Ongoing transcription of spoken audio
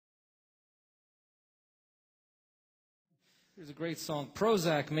Here's a great song,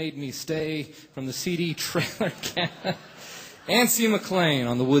 Prozac Made Me Stay, from the CD Trailer Can. Antsy McClain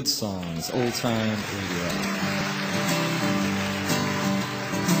on the Woodsongs, Old Time Radio.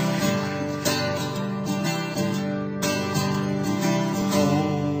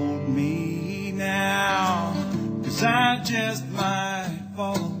 I just might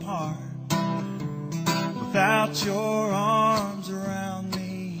fall apart without your arms around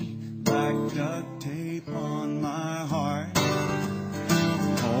me, like duct tape on my heart.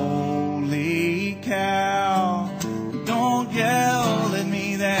 Holy cow, don't yell at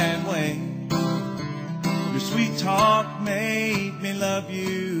me that way. Your sweet talk made me love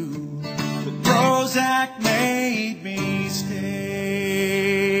you, but Prozac made me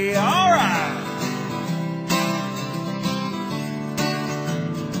stay. All right.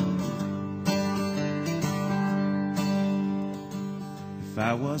 If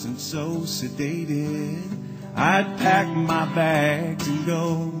I wasn't so sedated, I'd pack my bags and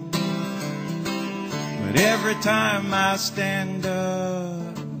go. But every time I stand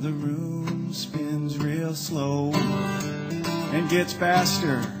up, the room spins real slow and gets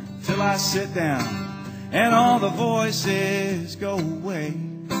faster till I sit down and all the voices go away.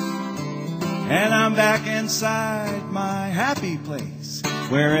 And I'm back inside my happy place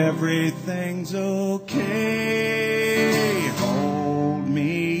where everything's okay. Hold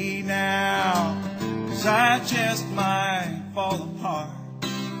me now, 'cause I just might fall apart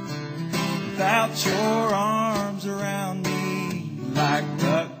without your arms around me, like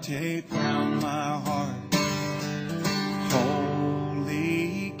duct tape around my heart.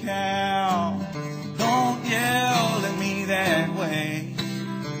 Holy cow, don't yell at me that way.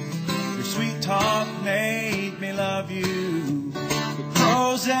 Your sweet talk made me love you, but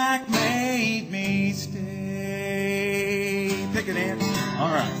Prozac made me stay. Pick it in. All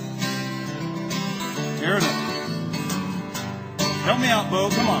right. Here it is. Help me out, Bo.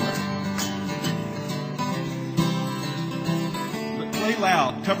 Come on. But play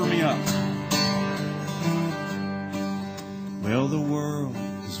loud. Cover me up. Well, the world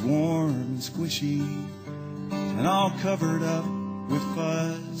is warm and squishy and all covered up with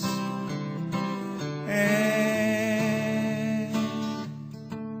fuzz. And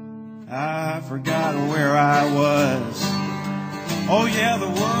I forgot where I was. Oh yeah, the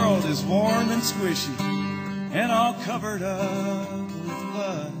world is warm and squishy and all covered up with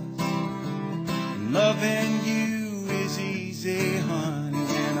fuzz. Loving you is easy, honey,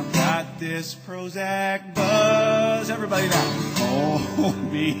 when I've got this Prozac buzz. Everybody now,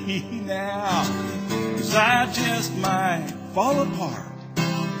 hold me now, 'cause I just might fall apart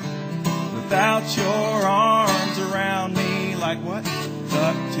without your arms around me, like what?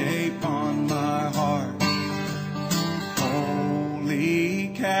 Duct tape on my heart. Holy